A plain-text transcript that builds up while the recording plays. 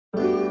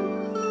The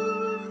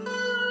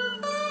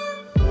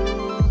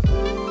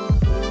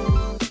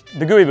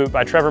Gooey Boot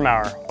by Trever.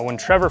 When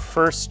Trever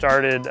first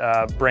started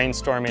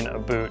brainstorming a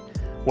boot,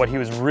 what he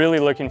was really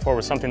looking for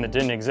was something that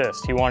didn't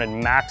exist. He wanted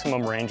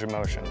maximum range of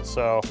motion.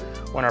 So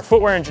when our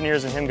footwear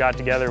engineers and him got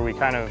together, we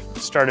kind of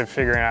started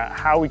figuring out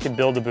how we could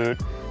build a boot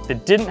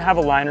that didn't have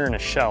a liner and a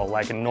shell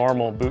like a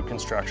normal boot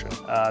construction.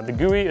 The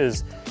Gooey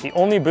is the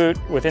only boot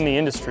within the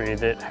industry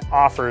that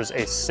offers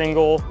a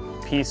single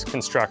piece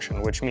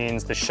construction, which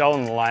means the shell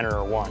and the liner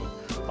are one,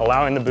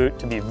 allowing the boot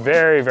to be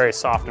very, very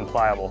soft and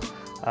pliable.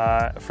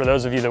 For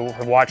those of you that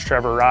have watched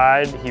Trever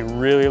ride, he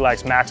really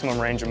likes maximum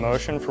range of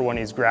motion for when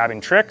he's grabbing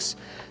tricks.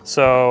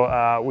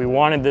 So we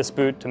wanted this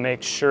boot to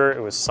make sure it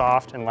was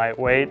soft and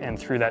lightweight, and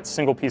through that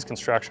single piece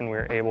construction we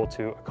were able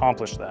to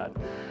accomplish that.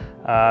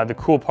 The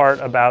cool part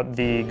about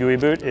the Gooey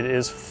Boot, it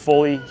is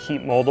fully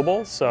heat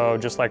moldable, so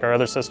just like our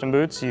other system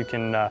boots, you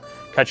can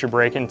cut your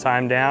break-in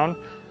time down.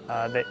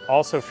 It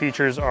also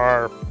features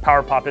our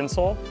Power Pop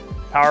insole.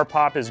 Power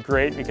Pop is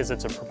great because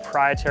it's a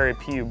proprietary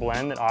PU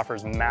blend that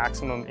offers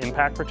maximum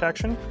impact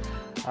protection.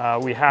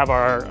 We have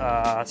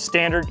our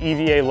standard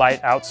EVA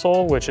light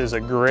outsole, which is a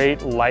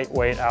great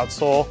lightweight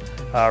outsole.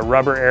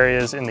 Rubber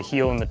areas in the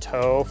heel and the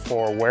toe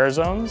for wear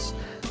zones.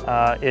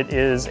 It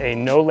is a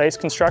no lace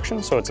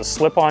construction, so it's a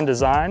slip-on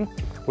design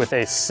with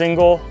a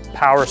single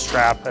power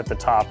strap at the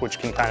top, which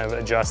can kind of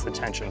adjust the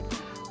tension.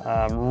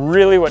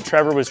 Really what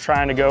Trever was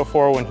trying to go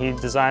for when he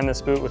designed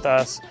this boot with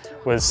us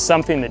was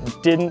something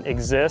that didn't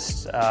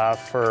exist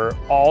for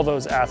all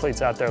those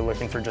athletes out there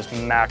looking for just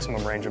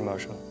maximum range of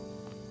motion.